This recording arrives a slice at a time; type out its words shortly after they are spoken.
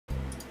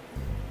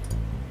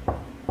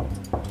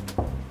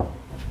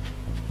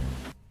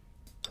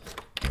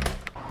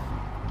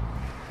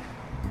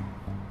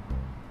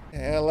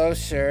Hello,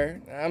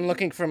 sir. I'm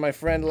looking for my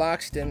friend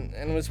Lockstin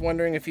and was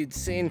wondering if you'd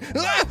seen...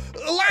 Ah!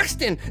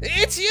 Lockstin!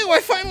 It's you!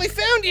 I finally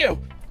found you!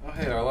 Oh,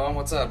 hey, Arlo.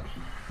 What's up?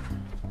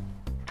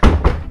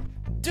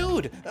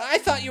 Dude, I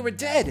thought you were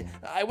dead.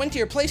 I went to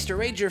your place to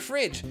raid your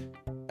fridge.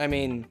 I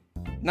mean,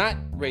 not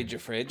raid your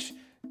fridge.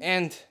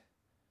 And...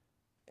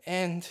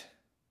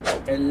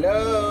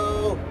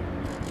 Hello?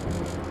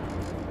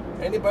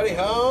 Anybody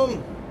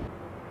home?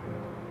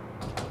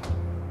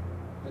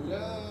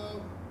 Hello?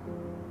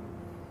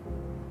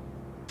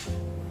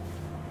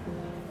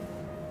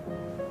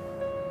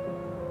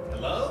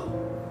 Hello?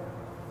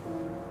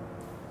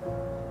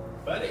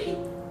 Buddy?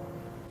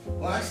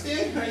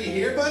 Lockstin, are you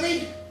here,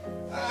 buddy?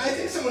 I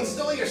think someone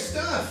stole your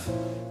stuff.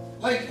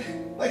 Like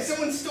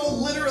someone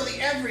stole literally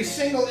every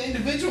single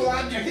individual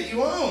object that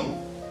you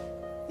own.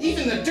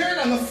 Even the dirt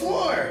on the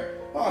floor.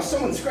 Oh,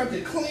 someone scrubbed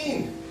it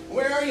clean.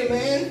 Where are you,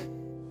 man?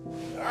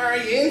 Are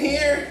you in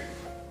here?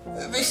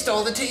 They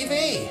stole the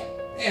TV.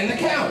 And the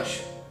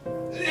couch.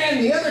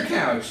 And the other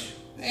couch.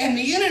 And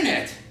the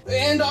internet.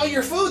 And all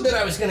your food that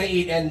I was gonna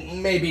eat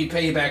and maybe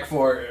pay you back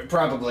for,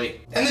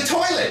 probably. And the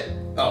toilet.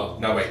 Oh,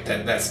 no, wait,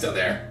 that's still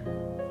there.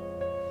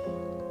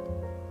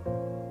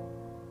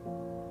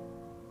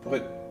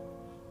 But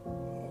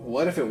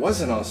what if it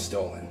wasn't all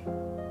stolen?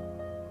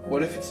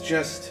 What if it's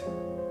just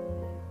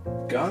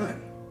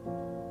gone?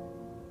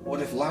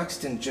 What if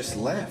Lockstin just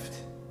left?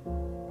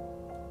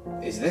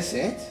 Is this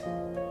it?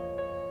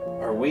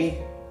 Are we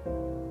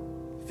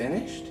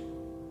finished?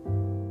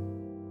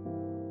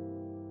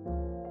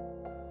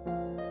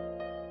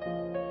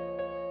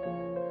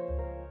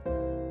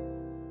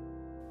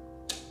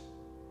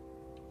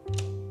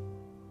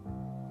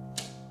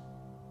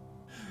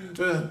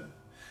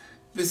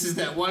 This is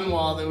that one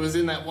wall that was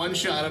in that one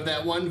shot of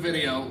that one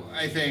video,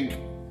 I think.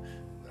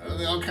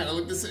 They all kind of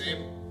look the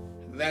same.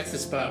 That's the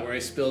spot where I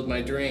spilled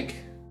my drink.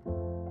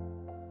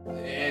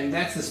 And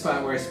that's the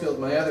spot where I spilled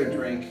my other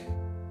drink.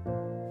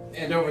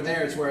 And over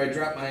there is where I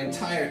dropped my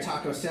entire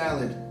taco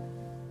salad.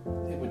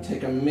 It would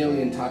take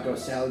 1,000,000 taco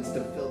salads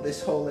to fill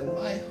this hole in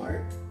my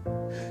heart.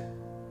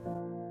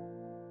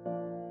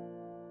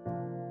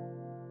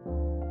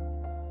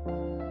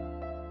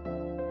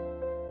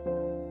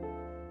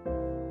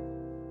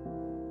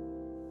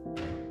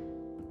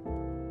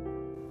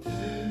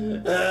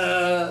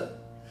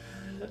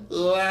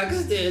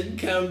 Lockstin,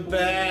 come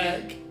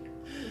back.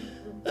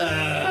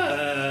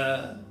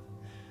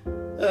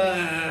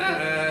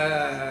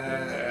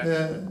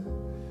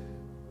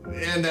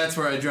 And that's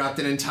where I dropped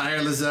an entire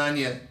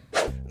lasagna.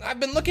 I've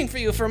been looking for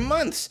you for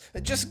months,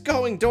 just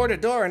going door to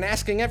door and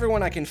asking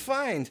everyone I can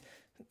find.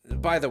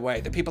 By the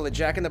way, the people at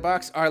Jack in the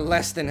Box are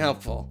less than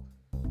helpful.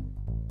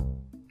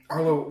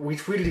 Arlo, we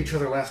tweeted each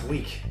other last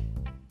week.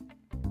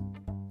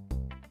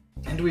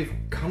 And we've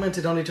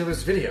commented on each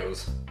other's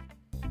videos.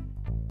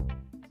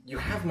 You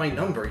have my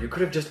number. You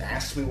could have just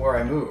asked me where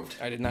I moved.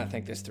 I did not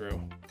think this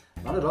through.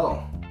 Not at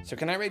all. So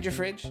can I raid your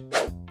fridge?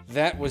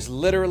 That was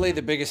literally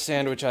the biggest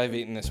sandwich I've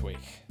eaten this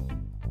week.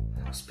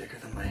 That was bigger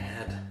than my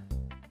head.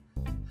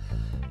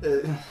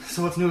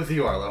 So what's new with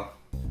you, Arlo?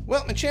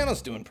 Well, my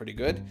channel's doing pretty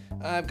good.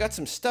 I've got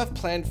some stuff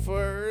planned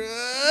for...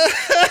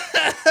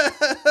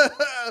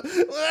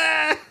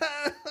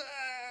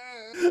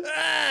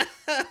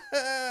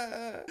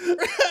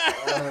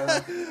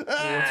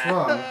 What's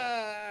wrong?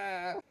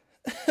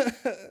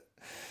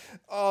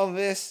 All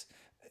this,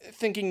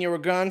 thinking you were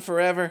gone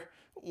forever,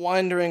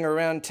 wandering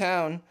around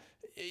town,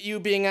 you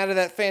being out of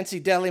that fancy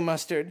deli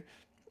mustard,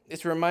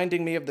 it's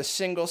reminding me of the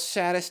single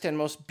saddest and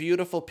most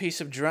beautiful piece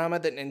of drama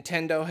that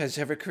Nintendo has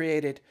ever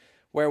created,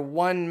 where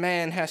one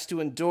man has to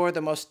endure the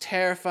most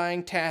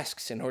terrifying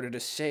tasks in order to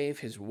save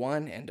his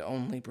one and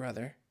only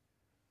brother.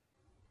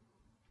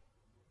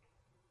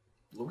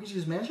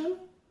 Luigi's Mansion?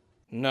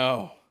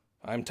 No,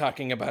 I'm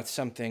talking about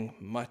something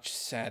much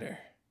sadder.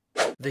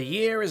 The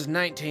year is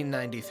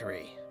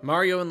 1993.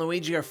 Mario and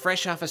Luigi are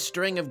fresh off a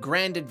string of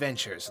grand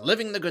adventures,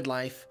 living the good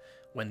life,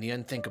 when the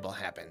unthinkable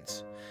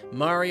happens.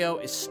 Mario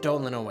is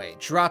stolen away,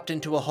 dropped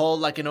into a hole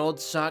like an old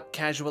sock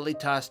casually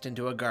tossed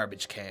into a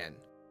garbage can.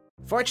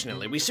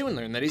 Fortunately, we soon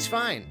learn that he's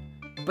fine.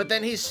 But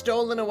then he's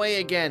stolen away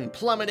again,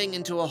 plummeting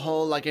into a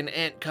hole like an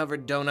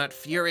ant-covered donut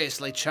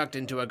furiously chucked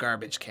into a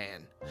garbage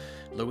can.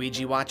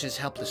 Luigi watches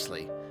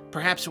helplessly,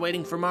 perhaps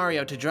waiting for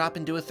Mario to drop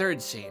into a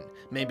third scene,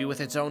 maybe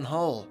with its own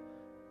hole.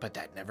 But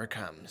that never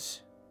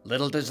comes.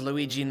 Little does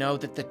Luigi know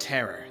that the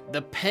terror,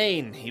 the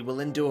pain he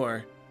will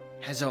endure,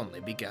 has only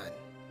begun.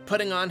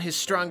 Putting on his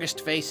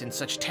strongest face in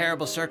such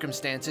terrible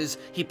circumstances,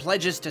 he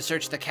pledges to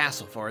search the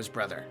castle for his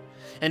brother.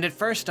 And at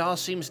first all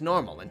seems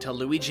normal until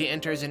Luigi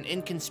enters an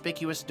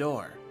inconspicuous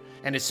door,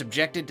 and is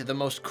subjected to the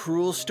most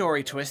cruel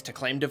story twist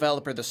acclaimed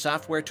developer the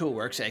Software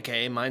Toolworks,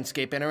 aka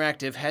Mindscape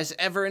Interactive, has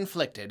ever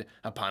inflicted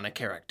upon a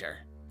character.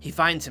 He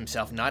finds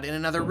himself not in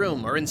another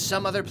room or in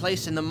some other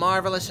place in the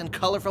marvelous and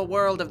colorful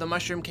world of the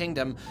Mushroom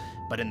Kingdom,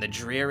 but in the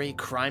dreary,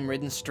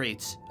 crime-ridden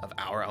streets of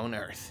our own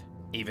Earth.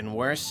 Even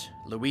worse,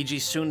 Luigi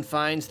soon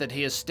finds that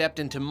he has stepped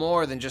into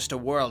more than just a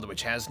world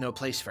which has no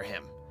place for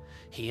him.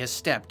 He has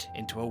stepped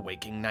into a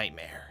waking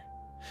nightmare.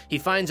 He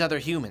finds other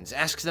humans,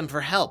 asks them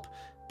for help,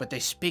 but they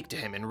speak to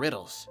him in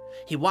riddles.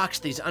 He walks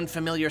these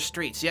unfamiliar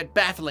streets, yet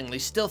bafflingly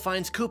still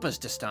finds Koopas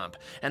to stomp,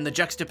 and the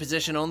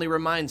juxtaposition only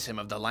reminds him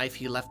of the life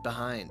he left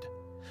behind.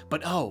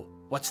 But oh,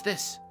 what's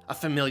this? A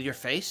familiar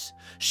face?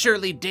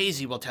 Surely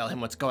Daisy will tell him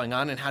what's going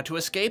on and how to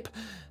escape?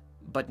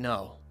 But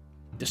no.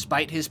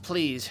 Despite his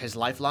pleas, his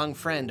lifelong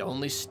friend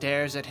only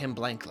stares at him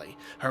blankly,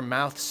 her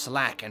mouth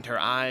slack and her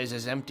eyes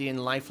as empty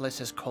and lifeless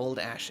as cold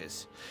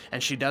ashes.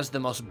 And she does the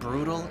most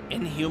brutal,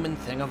 inhuman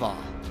thing of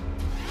all.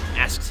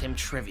 Asks him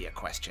trivia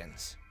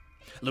questions.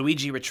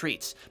 Luigi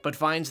retreats, but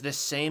finds this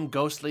same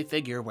ghostly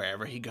figure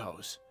wherever he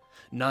goes.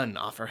 None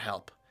offer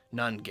help,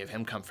 none give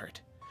him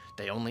comfort.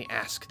 They only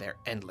ask their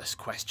endless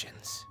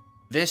questions.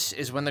 This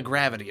is when the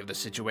gravity of the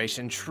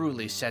situation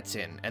truly sets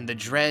in, and the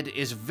dread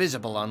is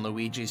visible on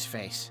Luigi's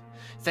face.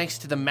 Thanks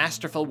to the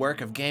masterful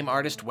work of game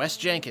artist Wes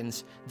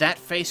Jenkins, that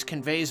face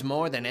conveys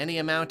more than any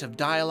amount of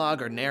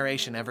dialogue or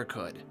narration ever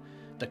could.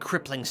 The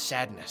crippling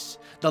sadness,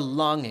 the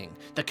longing,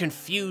 the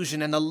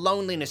confusion, and the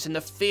loneliness and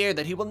the fear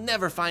that he will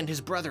never find his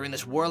brother in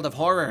this world of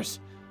horrors.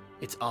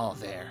 It's all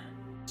there.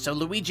 So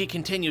Luigi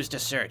continues to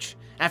search.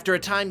 After a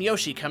time,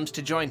 Yoshi comes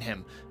to join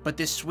him, but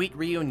this sweet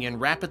reunion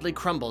rapidly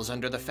crumbles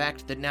under the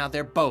fact that now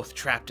they're both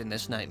trapped in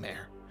this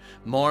nightmare.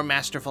 More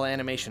masterful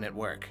animation at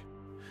work.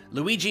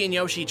 Luigi and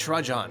Yoshi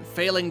trudge on,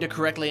 failing to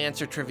correctly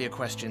answer trivia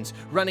questions,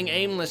 running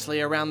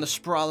aimlessly around the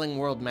sprawling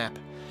world map.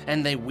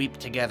 And they weep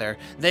together.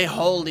 They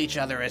hold each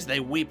other as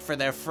they weep for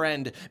their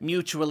friend,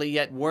 mutually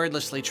yet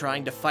wordlessly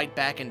trying to fight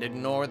back and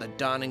ignore the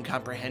dawning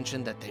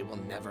comprehension that they will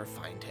never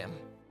find him.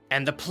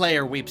 And the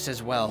player weeps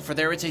as well, for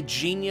there is a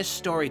genius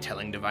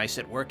storytelling device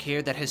at work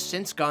here that has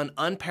since gone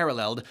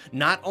unparalleled,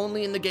 not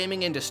only in the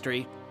gaming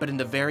industry, but in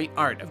the very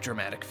art of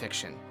dramatic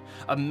fiction.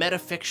 A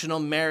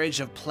metafictional marriage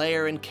of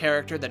player and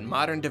character that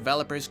modern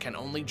developers can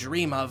only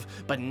dream of,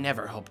 but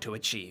never hope to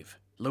achieve.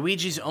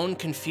 Luigi's own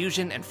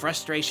confusion and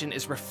frustration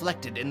is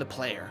reflected in the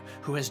player,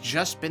 who has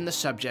just been the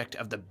subject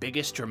of the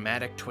biggest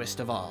dramatic twist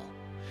of all.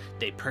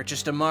 They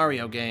purchased a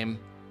Mario game,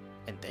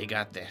 and they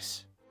got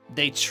this.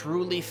 They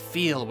truly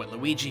feel what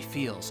Luigi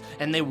feels,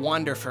 and they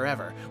wander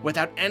forever,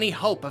 without any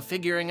hope of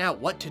figuring out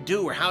what to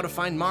do or how to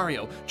find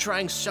Mario,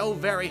 trying so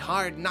very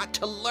hard not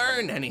to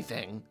learn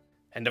anything.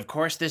 And of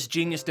course, this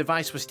genius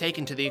device was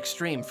taken to the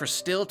extreme, for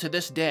still to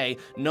this day,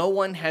 no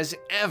one has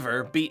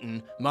ever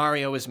beaten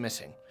Mario is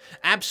Missing.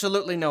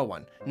 Absolutely no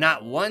one.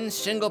 Not one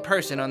single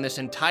person on this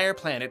entire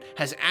planet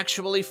has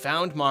actually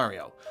found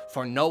Mario,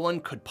 for no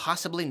one could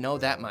possibly know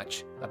that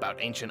much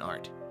about ancient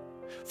art.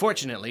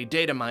 Fortunately,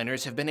 data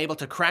miners have been able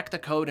to crack the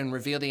code and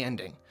reveal the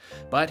ending,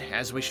 but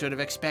as we should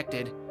have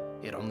expected,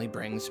 it only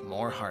brings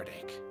more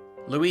heartache.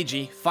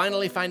 Luigi,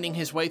 finally finding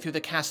his way through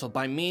the castle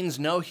by means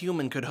no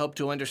human could hope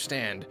to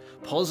understand,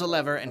 pulls a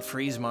lever and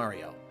frees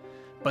Mario.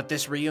 But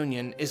this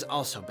reunion is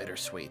also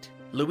bittersweet.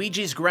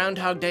 Luigi's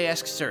Groundhog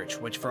Day-esque search,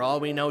 which for all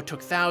we know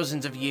took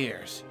thousands of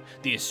years,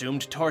 the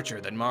assumed torture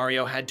that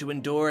Mario had to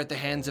endure at the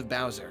hands of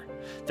Bowser,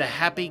 the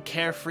happy,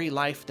 carefree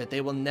life that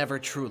they will never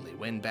truly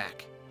win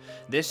back.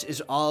 This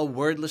is all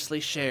wordlessly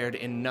shared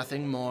in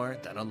nothing more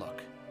than a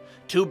look.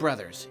 Two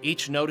brothers,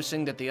 each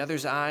noticing that the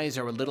other's eyes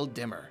are a little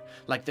dimmer,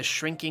 like the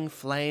shrinking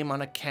flame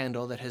on a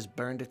candle that has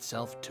burned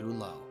itself too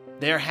low.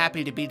 They are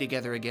happy to be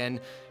together again,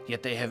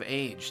 yet they have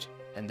aged,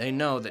 and they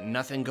know that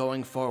nothing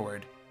going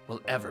forward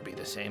will ever be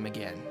the same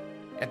again.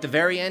 At the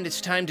very end,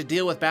 it's time to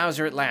deal with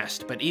Bowser at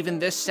last, but even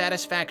this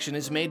satisfaction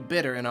is made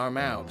bitter in our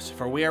mouths,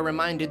 for we are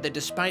reminded that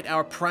despite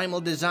our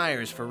primal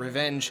desires for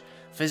revenge,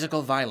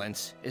 physical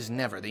violence is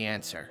never the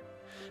answer.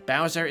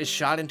 Bowser is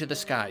shot into the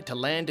sky to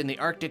land in the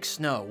Arctic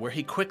snow, where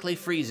he quickly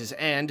freezes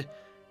and,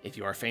 if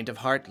you are faint of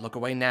heart, look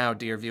away now,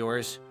 dear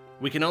viewers.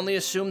 We can only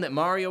assume that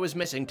Mario is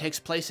Missing takes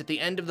place at the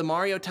end of the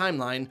Mario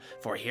timeline,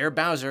 for here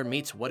Bowser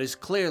meets what is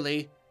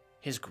clearly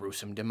his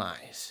gruesome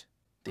demise.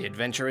 The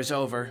adventure is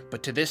over,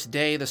 but to this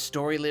day the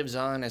story lives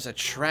on as a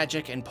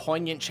tragic and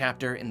poignant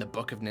chapter in the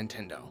Book of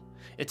Nintendo.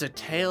 It's a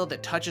tale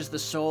that touches the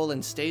soul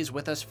and stays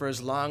with us for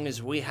as long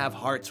as we have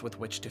hearts with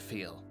which to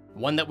feel.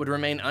 One that would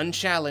remain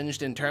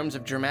unchallenged in terms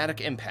of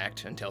dramatic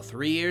impact until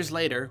 3 years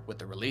later with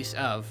the release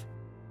of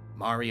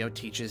Mario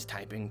Teaches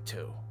Typing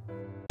 2.